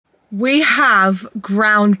We have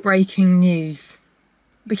groundbreaking news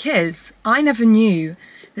because I never knew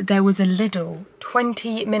that there was a Lidl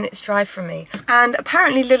 20 minutes drive from me, and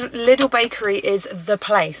apparently Lidl Bakery is the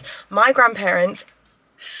place. My grandparents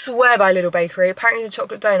swear by Lidl Bakery. Apparently the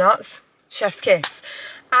chocolate donuts, chef's kiss.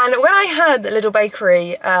 And when I heard that Lidl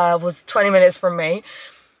Bakery was 20 minutes from me,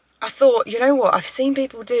 I thought, you know what, I've seen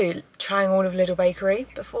people trying all of Lidl Bakery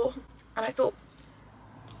before, and I thought,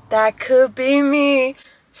 that could be me.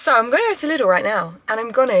 So I'm going to go to Lidl right now, and I'm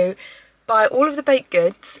going to buy all of the baked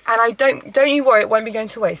goods, and I don't you worry, it won't be going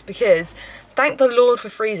to waste, because thank the Lord for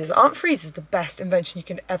freezers. Aren't freezers the best invention you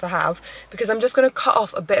can ever have? Because I'm just going to cut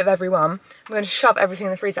off a bit of every one. I'm going to shove everything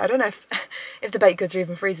in the freezer. I don't know if the baked goods are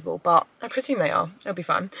even freezable, but I presume they are. It'll be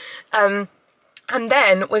fun. And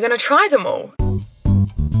then we're going to try them all.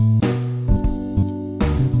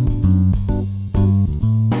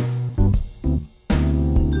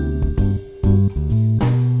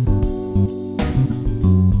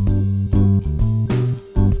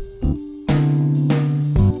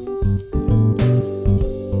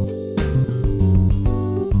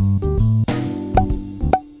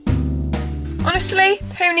 Honestly,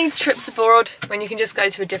 who needs trips abroad when you can just go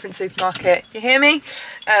to a different supermarket? You hear me?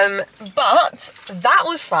 But that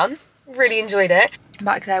was fun. Really enjoyed it.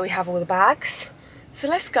 Back there we have all the bags. So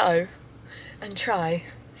let's go and try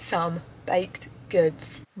some baked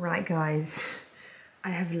goods. Right guys, I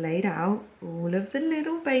have laid out all of the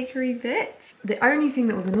Lidl Bakery bits. The only thing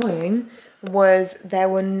that was annoying was there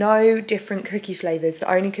were no different cookie flavours.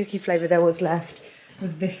 The only cookie flavour there was left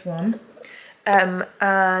was this one.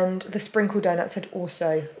 And the sprinkle donuts had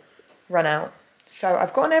also run out. So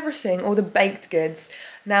I've gotten everything, all the baked goods.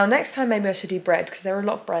 Now next time maybe I should do bread, because there are a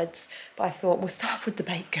lot of breads, but I thought we'll start with the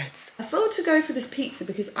baked goods. I thought to go for this pizza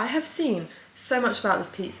because I have seen so much about this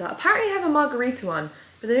pizza. Apparently they have a margarita one,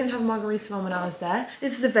 but they didn't have a margarita one when I was there.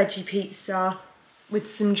 This is a veggie pizza with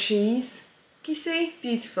some cheese. Can you see?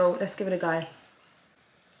 Beautiful. Let's give it a go.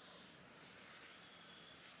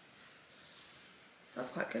 That's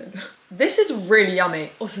quite good. This is really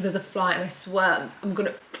yummy. Also, there's a fly and I swear I'm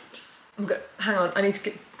gonna, hang on, I need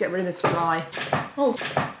to get rid of this fly.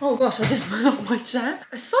 Oh gosh, I just went off my chair.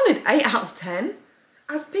 A solid 8 out of 10.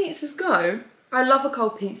 As pizzas go, I love a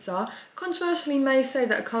cold pizza. Controversially may say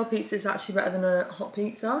that a cold pizza is actually better than a hot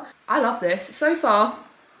pizza. I love this. So far,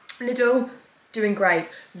 Lidl doing great.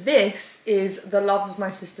 This is the love of my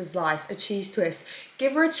sister's life, a cheese twist.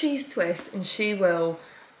 Give her a cheese twist and she will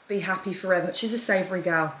be happy forever. She's a savoury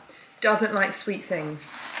gal, doesn't like sweet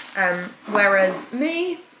things. Whereas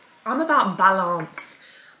me, I'm about balance.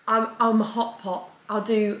 I'm a hot pot. I'll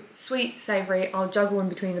do sweet, savoury, I'll juggle in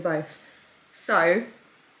between the both. So,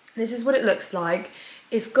 this is what it looks like.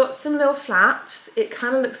 It's got some little flaps. It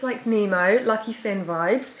kind of looks like Nemo, Lucky Finn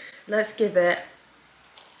vibes. Let's give it.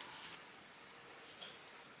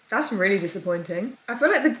 That's really disappointing. I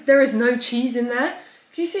feel like there is no cheese in there.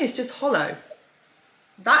 Can you see it's just hollow?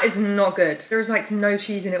 That is not good. There is like no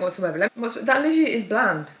cheese in it whatsoever. That literally is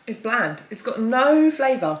bland. It's bland. It's got no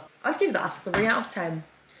flavour. I'd give that a 3 out of 10.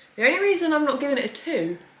 The only reason I'm not giving it a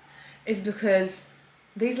 2 is because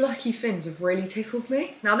these Lucky Finns have really tickled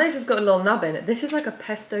me. Now this has got a little nub in it. This is like a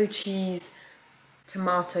pesto cheese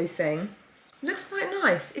tomato thing. It looks quite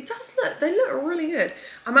nice. It does look, they look really good.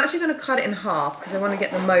 I'm actually going to cut it in half because I want to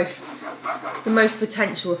get the most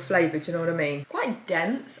potential of flavour, do you know what I mean? It's quite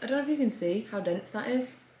dense. I don't know if you can see how dense that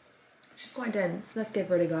is. It's just quite dense. Let's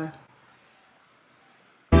give it a go.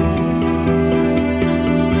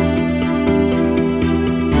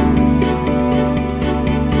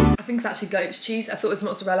 I think it's actually goat's cheese. I thought it was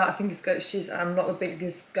mozzarella. I think it's goat's cheese. I'm not the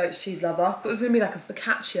biggest goat's cheese lover. I thought it was going to be like a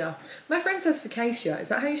focaccia. My friend says focaccia. Is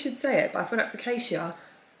that how you should say it? But I feel like focaccia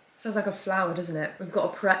sounds like a flower, doesn't it? We've got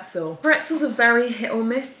a pretzel. Pretzels are very hit or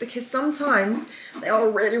miss because sometimes they are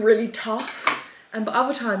really, really tough. But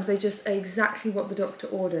other times they just are exactly what the doctor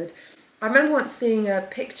ordered. I remember once seeing a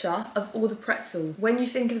picture of all the pretzels. When you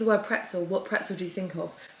think of the word pretzel, what pretzel do you think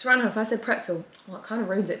of? So right now, if I said pretzel, well, it kind of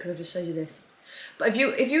ruins it because I've just showed you this. But if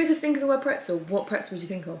you were to think of the word pretzel, what pretzel would you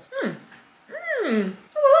think of? Oh,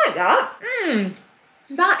 I like that.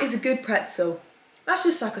 That is a good pretzel. That's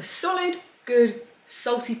just like a solid, good,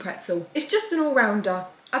 salty pretzel. It's just an all-rounder.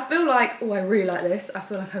 I feel like, oh, I really like this. I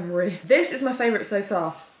feel like this is my favourite so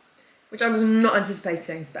far, which I was not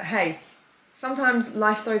anticipating. But hey, sometimes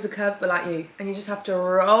life throws a curveball at you and you just have to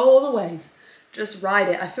roll the wave. Just ride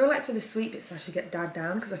it. I feel like for the sweet bits I should get dagged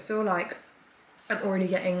down because I feel like I'm already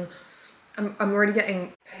getting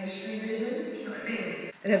pastry vision, you know what I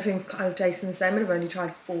mean? And everything's kind of tasting the same and I've only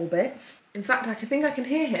tried 4 bits. In fact, I think I can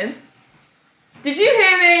hear him. Did you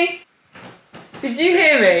hear me? Did you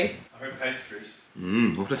hear me? I heard pastries.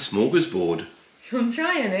 What a smorgasbord. Do you want to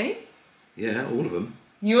try any? Yeah, all of them.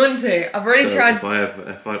 You want to? I've already tried.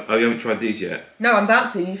 Oh, you haven't tried these yet? No, I'm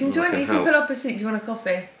about to. You can join me. You can help. pull up a seat. Do you want a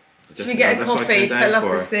coffee? Should we Definitely. get a That's what I coffee, came down pull up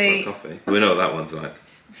for, a seat? for a coffee. We know what that one's like.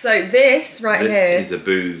 So this right here. This is a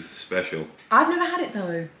booth special. I've never had it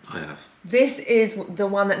though. I have. This is the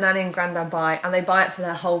one that Nanny and Grandad buy, and they buy it for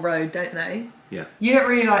their whole road, don't they? Yeah. You don't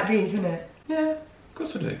really like these, isn't it? Yeah, of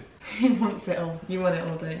course I do. He wants it all. You want it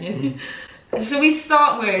all, don't you? Shall we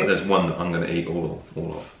start with... But there's one that I'm going to eat all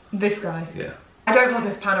of. This guy? Yeah. I don't want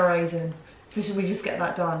this pan of raisin. So should we just get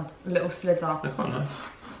that done? A little sliver. They're quite nice.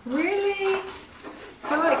 Really? I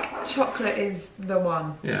feel like chocolate is the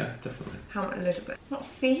one. Yeah, definitely. How a little bit. I'm not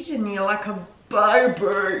feeding you like a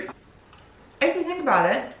baby. If you think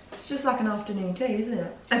about it, it's just like an afternoon tea, isn't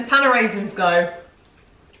it? As pan of raisins go,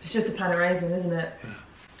 it's just a pan of raisin, isn't it? Yeah.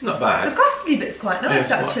 Not bad. The custardy bit's quite nice,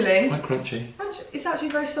 yeah, actually. Quite crunchy. It's actually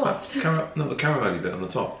very soft. The caramelly bit on the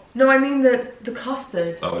top. No, I mean the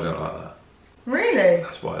custard. Oh, I don't like that. Really?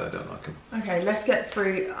 That's why I don't like them. Okay, let's get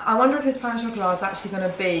through. I wonder if this pan of chocolate is actually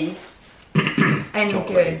going to be any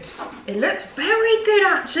good. It looks very good,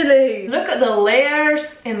 actually. Look at the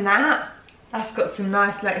layers in that. That's got some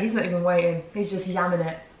nice layers. He's not even waiting. He's just yamming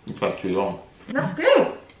it. It takes too long. That's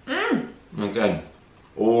good. Mm. Again,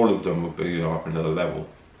 all of them would be up another level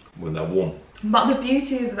when they're warm. But the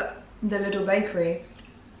beauty of the Lidl bakery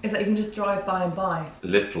is that you can just drive by and buy.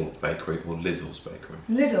 Little bakery or Lidl's bakery.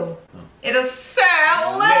 Lidl. Oh. It is so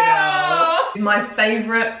little! It's my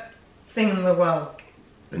favourite thing in the world.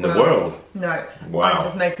 In the world? No. Wow. I'm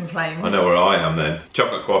just making claims. I know where I am then.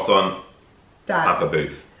 Chocolate croissant. Dad. At the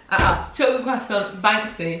booth. Chocolate croissant,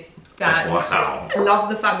 Banksy. Dad. Oh, wow. I love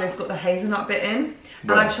the fact that it's got the hazelnut bit in.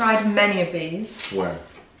 Where? And I tried many of these. Where?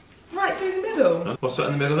 Right through the middle. What's that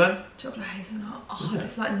in the middle then? Chocolate hazelnut. Oh,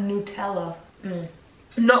 it's like Nutella. Mm.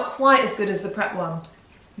 Not quite as good as the Pret one.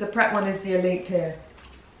 The Pret one is the elite tier.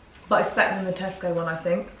 But it's better than the Tesco one, I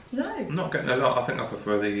think. No. I'm not getting a lot. I think I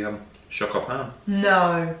prefer the choco pan.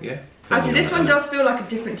 No. Yeah. Actually, this one does feel like a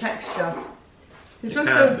different texture. This one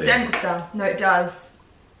feels denser. No, it does.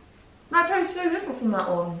 My tastes so different from that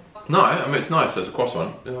one. No, I mean, it's nice as a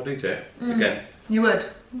croissant. I'd eat it again. You would?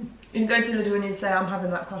 You can go to Lidl and you say, I'm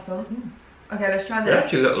having that croissant. Okay, let's try this. They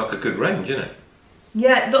actually look like a good range, innit?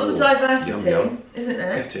 Yeah, lots of diversity, yum, yum. Isn't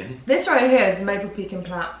it? Get in. This right here is the maple pecan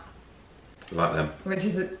plat. I like them. Which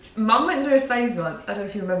is Mum went through a phase once, I don't know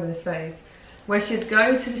if you remember this phase, where she'd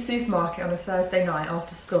go to the supermarket on a Thursday night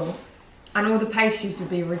after school and all the pastries would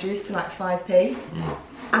be reduced to like 5p.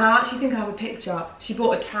 And I actually think I have a picture. She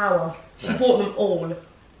bought a tower. She bought them all.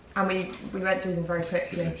 And we went through them very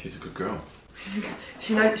quickly. She's a good girl.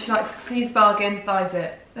 She like sees bargain, buys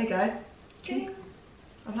it. There you go. Ching.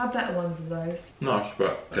 I've had better ones of those. Nice,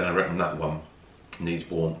 but then I reckon that one needs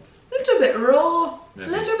warmth. A little bit raw. Maybe.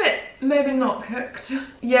 A little bit maybe not cooked.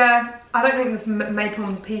 Yeah, I don't think the maple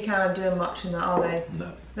and pecan are doing much in that, are they?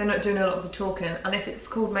 No. They're not doing a lot of the talking. And if it's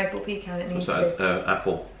called maple pecan, it needs What's that?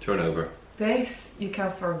 Apple turnover. This, you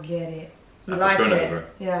can forget it. You Apple like turnover.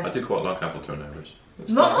 it? Yeah. I do quite like apple turnovers. It's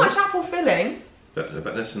Not quite much apple filling. good.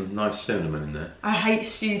 But there's some nice cinnamon in there. I hate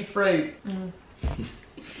stewed fruit.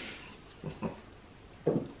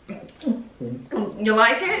 You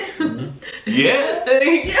like it? Yeah.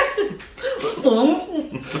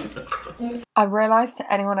 I realised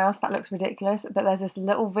to anyone else that looks ridiculous, but there's this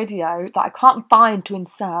little video that I can't find to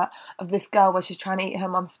insert of this girl where she's trying to eat her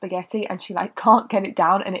mum's spaghetti and she like can't get it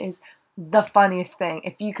down, and it is the funniest thing.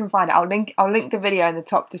 If you can find it, I'll link the video in the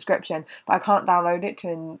top description, but I can't download it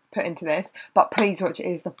to put into this, but please watch it.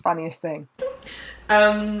 It is the funniest thing.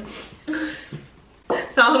 That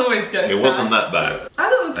one always goes. It wasn't that bad. I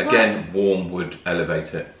thought it was Again, warm would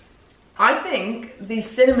elevate it. I think the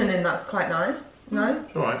cinnamon in that's quite nice. No?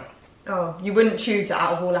 It's alright. Oh, you wouldn't choose it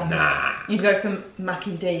out of all apples? Nah. You'd go for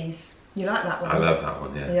Mackie D's. You like that one? I love that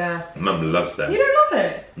one, yeah. Yeah. Mum loves them. You don't love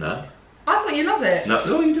it? No. I thought you love it. No,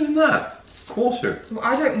 are you doing that? Quarter. Well,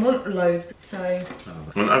 I don't want loads, so...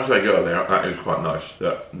 And as they go there, that is quite nice.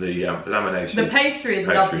 The lamination. The pastry is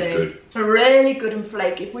lovely. Good. Really good and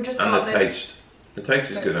flaky. If we just And got the this... taste. The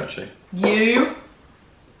taste is good, actually. You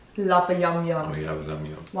love a yum yum. Oh yeah, yum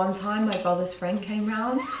yum. One time my brother's friend came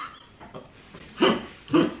round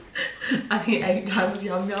and he ate Dad's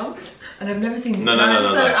yum yum, and I've never seen this man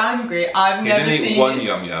so angry. I've never seen. He didn't eat one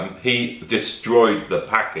yum yum, he destroyed the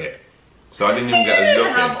packet. So I didn't even get a look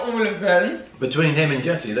in. He didn't have all of them. Between him and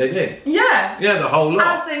Jessie, they did. Yeah. Yeah, the whole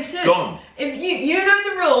lot. As they should. Gone. If you know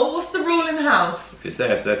the rule, what's the rule in the house? If it's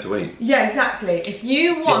there to eat. Yeah, exactly. If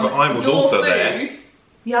you want but I was your also food, there.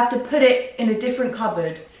 you have to put it in a different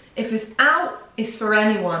cupboard. If it's out, it's for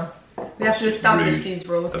anyone. We have to establish these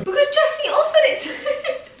rules. Because Jessie offered it to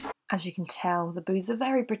me. As you can tell, the Boos are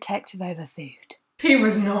very protective over food. He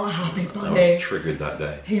was not happy, Bunny. I was triggered that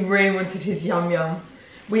day. He really wanted his yum yum.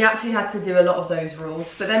 We actually had to do a lot of those rules,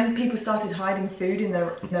 but then people started hiding food in their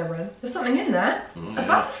room. There's something in there. A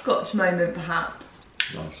butterscotch moment, perhaps.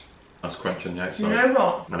 Nice. Nice crunch on the outside. You know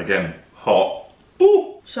what? And again, hot.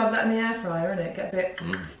 Ooh. Shove that in the air fryer, innit? Get a bit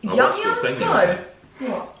yum yums go.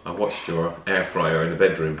 What? I watched your air fryer in the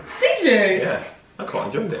bedroom. Did you? Yeah. I quite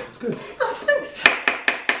enjoyed it. It's good. Oh, thanks.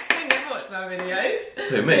 You never watch my videos.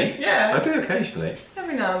 Who, me? Yeah. I do occasionally.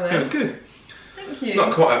 Every now and then. It was good. Thank you.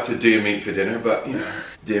 Not quite up to deer meat for dinner, but you know,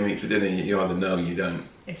 deer meat for dinner, you either know or you don't.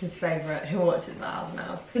 It's his favourite. He'll watch it miles and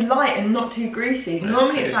miles. It's light and not too greasy.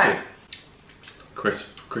 Normally it's like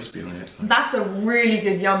crispy on the outside. That's a really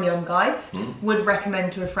good yum yum, guys. Would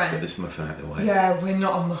recommend to a friend. Get this muffin out of the way. Yeah, we're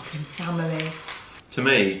not a muffin family. To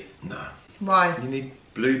me, no. Why? You need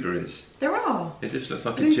blueberries. There are. It just looks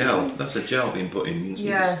like a gel. That's a gel being put in.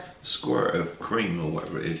 Yeah. A squirt of cream or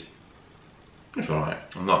whatever it is. It's alright.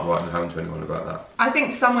 I'm not writing home to anyone about that. I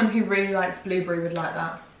think someone who really likes blueberry would like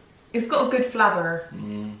that. It's got a good flavour.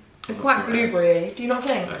 It's quite blueberry-y. Do you not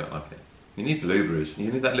think? I don't like it. You need blueberries. You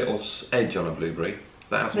need that little edge on a blueberry.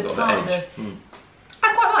 That hasn't got the edge.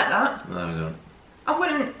 I quite like that. No, I don't.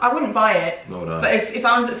 I wouldn't buy it. Nor would I. But if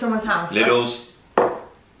I was at someone's house. Lidl's.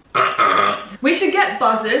 We should get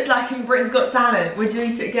buzzers like in Britain's Got Talent. Would you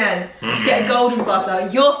eat it again? Get a golden buzzer.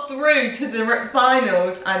 You're through to the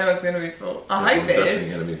finals. I know it's going to be full. I hope it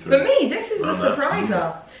is. Gonna be through. For me, this is a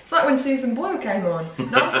surpriser. It's like when Susan Boyle came on.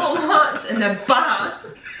 Not for much and then bam.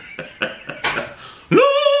 No!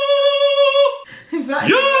 Is that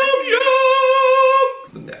Yum!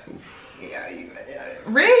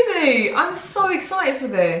 Really? I'm so excited for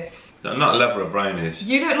this. I'm not a lover of brownies.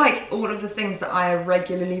 You don't like all of the things that I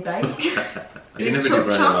regularly bake. You never do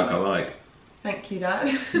brownie like I like. Thank you, Dad.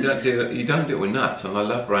 You don't do it with nuts, and I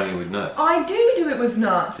love brownie with nuts. I do it with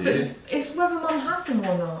nuts, Do but you? it's whether Mum has them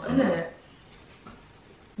or not, isn't it?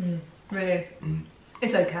 Really?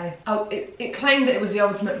 It's okay. Oh, it claimed that it was the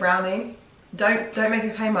ultimate brownie. Don't make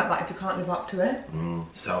a claim like that if you can't live up to it.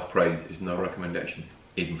 Self-praise is no recommendation,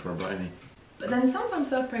 even for a brownie. But then sometimes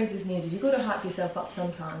self-praise is needed. You've got to hype yourself up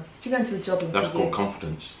sometimes. If you go into a job interview. That's called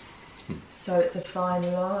confidence. So it's a fine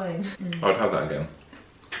line. I'd have that again.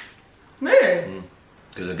 Really?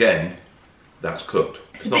 Because again, that's cooked.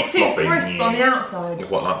 It's a bit too crisp on the outside. It's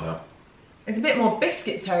quite like that. It's a bit more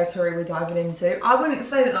biscuit territory we're diving into. I wouldn't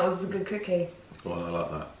say that was a good cookie. Well, I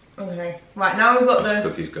like that. Okay. Right, now we've got the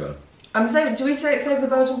cookies go. I'm saving. Do we save the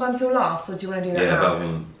Belgian bun till last, or do you want to do that now? Yeah,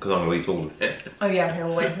 Belgian, because I'm going to eat all of it. Oh yeah, okay,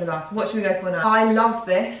 we'll wait till last. What should we go for now? I love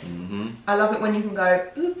this. I love it when you can go,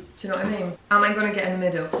 boop, do you know what I mean? Am I going to get in the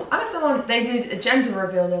middle? I know someone, they did a gender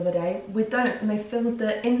reveal the other day with donuts and they filled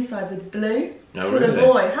the inside with blue Oh, for really? the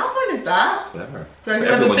boy. How fun is that? Clever. So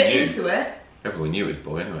whoever bit into it. Everyone knew it was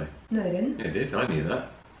boy anyway. No, they didn't. Yeah, they did. I knew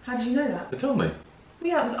that. How did you know that? They told me. Well,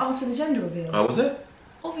 yeah, that was after the gender reveal. Oh, was it?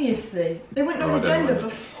 Obviously. They wouldn't know Oh, the I don't gender know.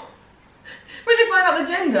 before. When did they find out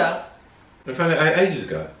the gender? They found it out ages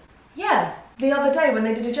ago. Yeah, the other day when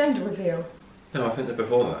they did a gender reveal. No, I think they're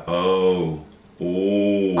before that. Oh.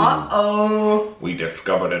 Oh. Uh-oh. We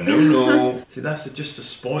discovered a new. See, that's just a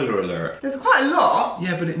spoiler alert. There's quite a lot.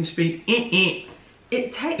 Yeah, but it needs to be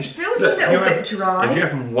It feels a little bit dry. If you're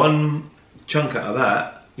having one chunk out of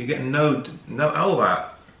that, you're getting no all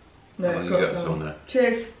that. No, it's you got got some. some there.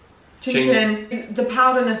 Cheers. Chin chin. The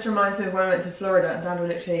powderness reminds me of when I went to Florida and Dad would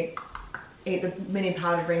literally eat the mini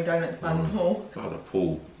powdered ring donuts by the pool. Oh, the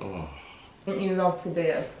pool. Oh. Wouldn't you love to be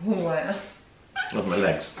at a pool later? Love my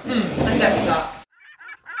legs. I love that.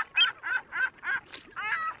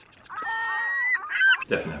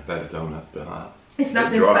 Definitely a better donut, but It's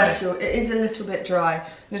nothing special. It is a little bit dry.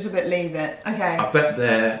 A little bit leave it. Okay. I bet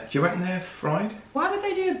do you reckon they're fried? Why would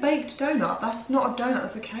they do a baked donut? That's not a donut,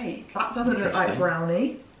 that's a cake. That doesn't look like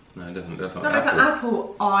brownie. No, it doesn't look like No, it's an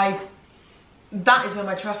apple. That is where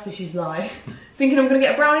my trust issues lie. Thinking I'm going to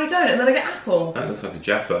get a brownie donut and then I get apple. That looks like a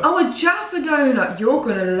Jaffa. Oh, a Jaffa donut. You're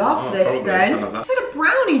going to love this probably. then. I Instead of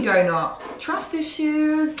brownie donut. Trust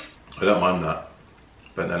issues. I don't mind that.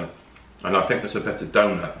 But then, and I think there's a better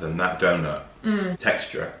donut than that donut.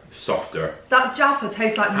 Texture, softer. That Jaffa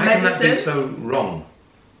tastes like How medicine. can that be so wrong?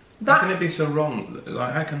 How can it be so wrong?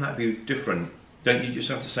 Like, how can that be different? Don't you just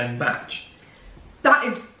have the same batch? That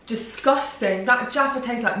is disgusting. That Jaffa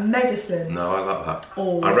tastes like medicine. No, I like that.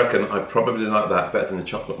 Oh. I reckon I probably like that better than the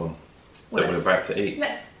chocolate one Well, that we're about to eat.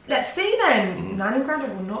 Let's see then. Nan and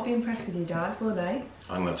Grandad will not be impressed with you, Dad, will they?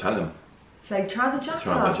 I'm going to tell them. Say, try the Jaffa.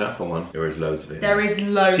 Try the Jaffa one. There is loads of it. There is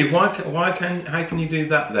loads. See, how can you do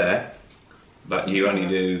that there, but you only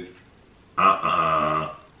do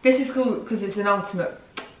This is cool because it's an ultimate.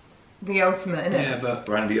 The ultimate, isn't it? Yeah, but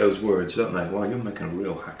grandiose words, don't they? Well, you're making a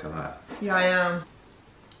real hack of that. Yeah, I am.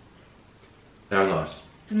 They're nice.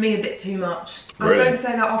 For me, a bit too much. Really? I don't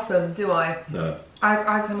say that often, do I? No.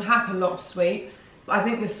 I can hack a lot of sweet, but I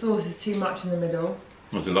think the sauce is too much in the middle.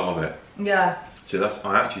 There's a lot of it. Yeah. See,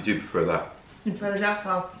 I actually do prefer that. You prefer the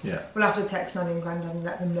Grackle? Yeah. We'll have to text Nanny and Grandad and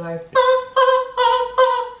let them know. I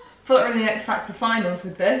feel like we're in the X Factor finals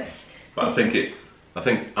with this. But I think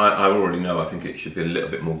I already know, I think it should be a little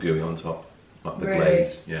bit more gooey on top. Like the Really?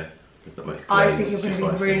 glaze, yeah. There's not much glaze. I think you're it's going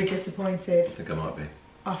just to be really icing. disappointed. I think I might be.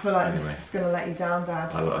 I feel like Anyway. this is going to let you down,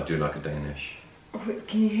 Dad. I do like a Danish. Oh,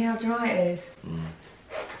 can you hear how dry it is?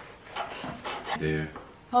 Do.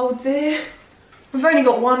 Oh dear. We've only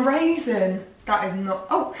got one raisin. That is not...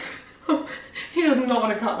 Oh! He does not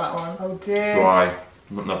want to cut that one. Oh dear. Dry,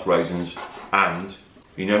 not enough raisins, and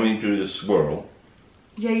you know when you do the swirl,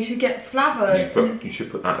 Yeah, you should get flavour. you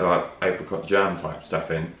should put that like apricot jam type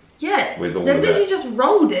stuff in. Yeah. With all they've of literally it. just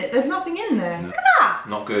rolled it. There's nothing in there. No. Look at that.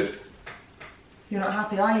 Not good. You're not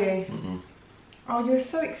happy, are you? Oh, you're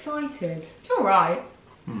so excited. It's alright.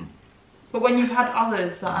 But when you've had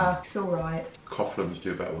others that are, it's alright. Coughlin's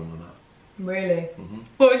do better than that. Really?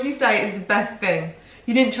 What would you say is the best thing?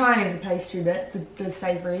 You didn't try any of the pastry bit, the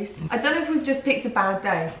savouries. I don't know if we've just picked a bad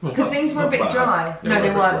day. Because things were a not bit bad. dry. They No, were they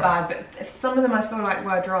a bit weren't dry. bad, but some of them I feel like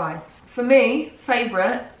were dry. For me,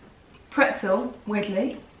 favourite, pretzel,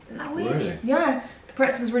 weirdly. Isn't that weird? Really? Yeah, the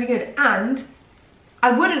pretzel was really good. And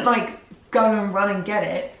I wouldn't like go and run and get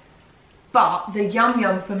it, but the Yum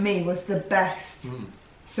Yum for me was the best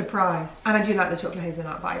surprise. And I do like the chocolate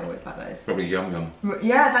hazelnut, but I always like those. Probably Yum Yum.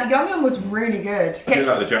 Yeah, that Yum Yum was really good. I do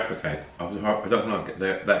like the Jaffa cake. I don't think I'll get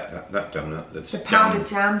that donut. That's The powdered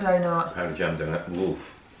jam donut. powdered jam donut. Oof.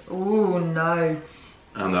 Ooh, no.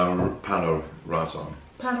 And the pan au raisin.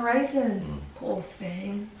 Pan of raisin. Poor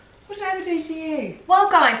thing. What did I ever do to you? Well,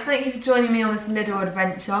 guys, thank you for joining me on this little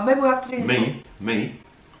adventure. Maybe we'll have to do this. Me,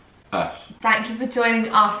 us. Thank you for joining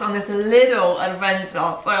us on this little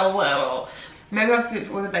adventure. So little. Maybe we'll have to do it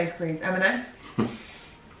for all the bakeries. M&S?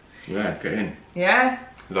 Yeah, get in. Yeah?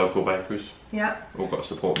 Local bakers. Yeah. All got to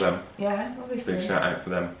support them. Yeah, obviously. Big shout out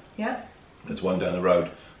for them. Yeah. There's one down the road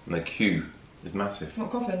and the queue is massive.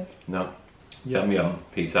 What coffins? No. Yum Yum,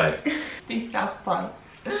 piece 8. Peace out, thanks.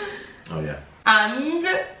 Oh yeah. And...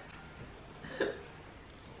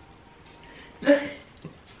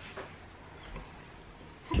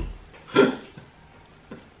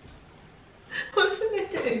 What should I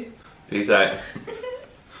do? Piece 8.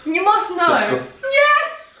 You must know.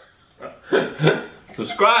 Yeah.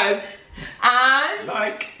 Subscribe. And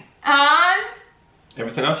Like.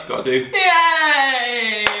 everything else you got to do.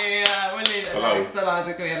 Yay! We'll leave it Hello. there, otherwise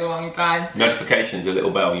it's going to be a long time. Notifications, a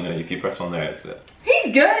little bell, you know, if you press on there, it's good.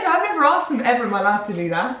 He's good. I've never asked him ever in my life to do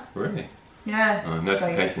that. Really? Yeah.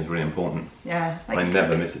 Notifications are really important. Yeah. I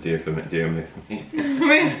never miss a deer meat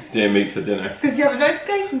for dinner. Because you have the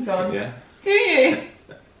notifications on? Yeah. Do you?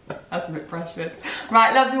 That's a bit precious.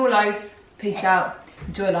 Right, love you all loads. Peace out.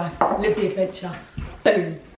 Enjoy life. Live the adventure. Boom.